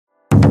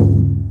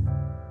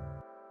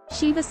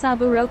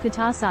Shibasaburo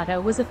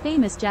Kitasato was a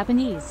famous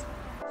Japanese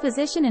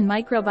physician and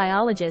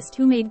microbiologist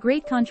who made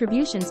great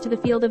contributions to the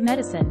field of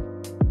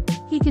medicine.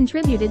 He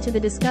contributed to the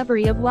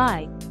discovery of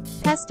Y.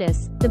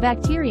 pestis, the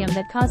bacterium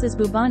that causes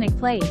bubonic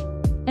plague,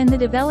 and the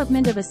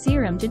development of a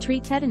serum to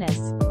treat tetanus.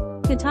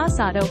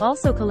 Kitasato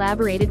also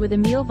collaborated with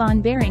Emil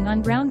von Behring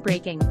on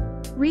groundbreaking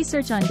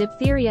research on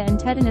diphtheria and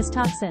tetanus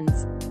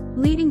toxins,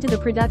 leading to the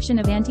production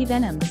of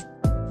antivenoms.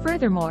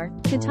 Furthermore,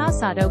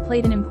 Kitasato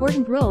played an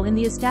important role in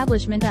the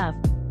establishment of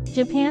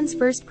Japan's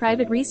first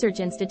private research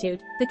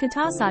institute, the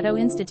Kitasato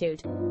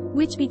Institute,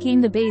 which became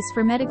the base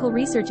for medical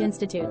research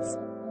institutes.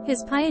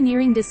 His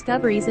pioneering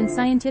discoveries and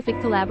scientific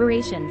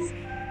collaborations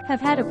have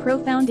had a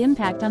profound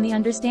impact on the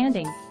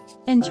understanding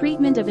and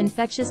treatment of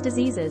infectious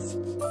diseases,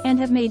 and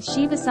have made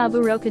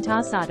Shibasaburo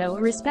Kitasato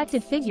a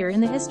respected figure in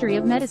the history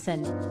of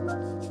medicine.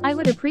 I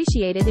would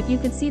appreciate it if you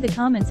could see the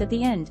comments at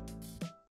the end.